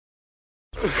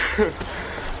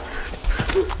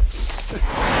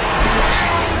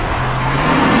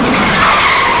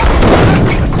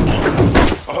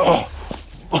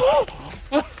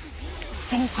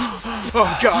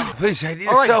Oh, God. Please, I need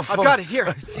All a right, cell phone. I've got it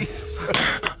here. Jesus.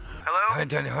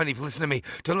 Hello? Honey, listen to me.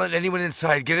 Don't let anyone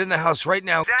inside. Get in the house right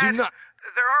now. Dad, Do not...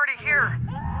 they're already here.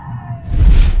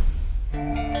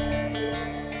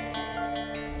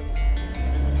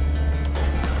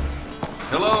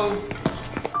 Hello?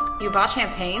 You bought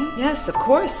champagne? Yes, of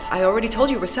course. I already told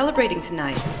you we're celebrating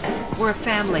tonight. We're a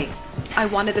family. I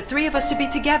wanted the three of us to be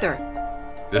together.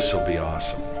 This'll be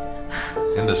awesome.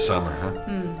 In the summer, huh?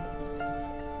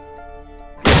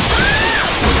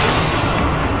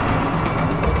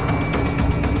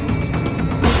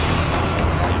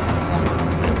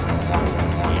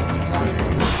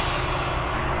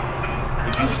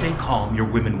 If you stay calm, your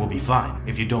women will be fine.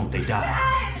 If you don't, they die.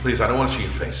 Please, I don't want to see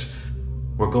your face.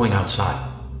 We're going outside.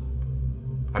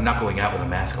 I'm not going out with a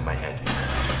mask on my head.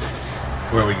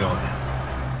 Where are we going?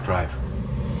 Drive.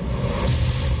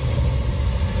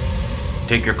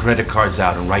 Take your credit cards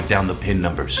out and write down the PIN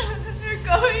numbers.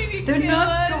 They're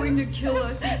not going to kill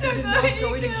us. He said they're not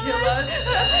going to kill us.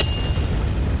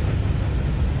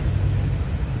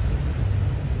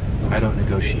 I don't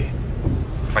negotiate.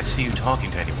 If I see you talking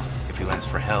to anyone, if you ask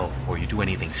for help or you do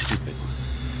anything stupid,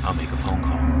 I'll make a phone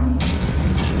call.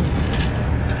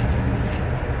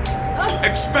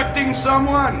 Expecting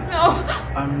someone? No.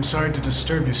 I'm sorry to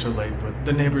disturb you so late, but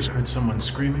the neighbors heard someone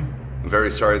screaming. I'm very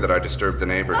sorry that I disturbed the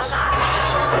neighbors.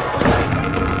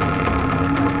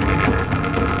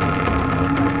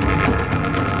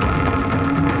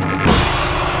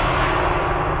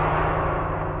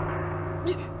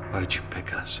 Why did you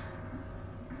pick us?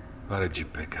 Why did you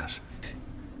pick us?